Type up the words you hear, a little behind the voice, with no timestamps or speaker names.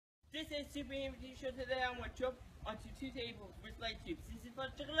This is Super Invitation Show. Today I'm going to jump onto 2 tables with light tubes. This is for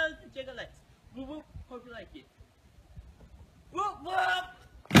Juggalettes and Juggalettes. Whoop whoop, hope you like it. Whoop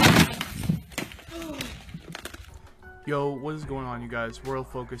whoop! Yo, what is going on, you guys? World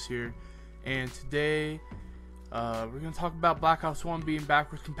Focus here, and today we're gonna talk about Black Ops 1 being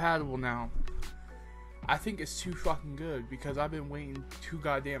backwards compatible now. I think it's too fucking good because I've been waiting too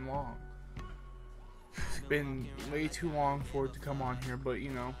goddamn long. It's been way too long for it to come on here, but you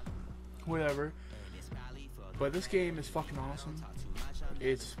know, whatever. But this game is fucking awesome.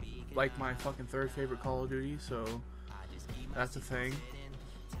 It's like my fucking 3rd favorite Call of Duty, so that's a thing.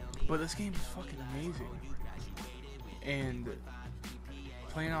 But this game is fucking amazing. And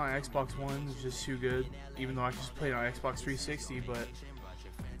playing on Xbox One is just too good, even though I just played on Xbox 360. But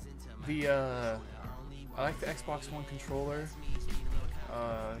I like the Xbox One controller.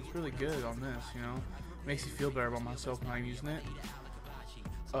 It's really good on this, you know. Makes me feel better about myself when I'm using it.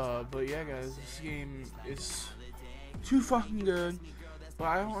 But yeah, guys, this game is too fucking good. But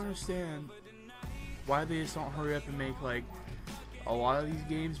I don't understand why they just don't hurry up and make like a lot of these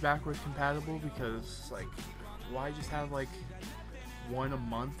games backwards compatible, because like, why just have like one a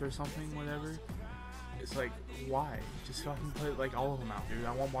month or something, whatever. It's like, why? Just fucking put like all of them out, dude.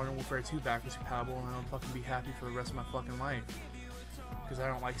 I want Modern Warfare 2 backwards compatible, and I'll fucking be happy for the rest of my fucking life. Because I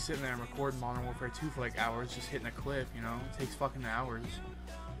don't like sitting there and recording Modern Warfare 2 for like hours, just hitting a clip, you know? It takes fucking hours.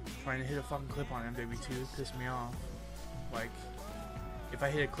 Trying to hit a fucking clip on MW2 pisses me off. Like, if I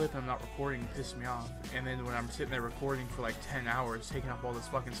hit a clip and I'm not recording, it pisses me off. And then when I'm sitting there recording for like 10 hours, taking up all this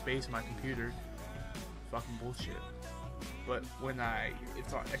fucking space in my computer, fucking bullshit. But when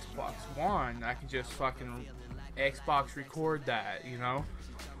it's on Xbox One, I can just fucking Xbox record that, you know?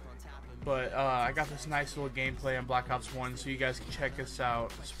 But I got this nice little gameplay on Black Ops 1, so you guys can check this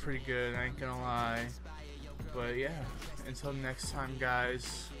out. It's pretty good, I ain't gonna lie. But yeah, until next time,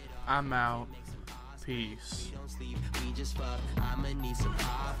 guys, I'm out. Peace. We just fuck. I'ma need some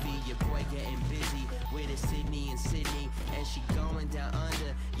coffee. Your boy getting busy with a Sydney, and she going down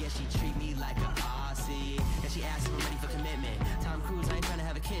under. Yeah, she treat me like a Aussie, and she asks if I'm ready for commitment. Tom Cruise, I ain't trying to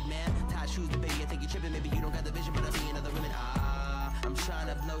have a kid, man. Tie shoes, baby, I think you're tripping. Maybe you don't got the vision, but I see another women. I'm trying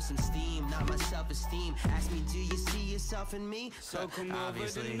to blow some steam, not my self-esteem. Ask me, do you see yourself in me? So come over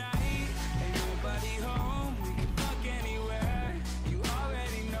tonight. Ain't nobody home.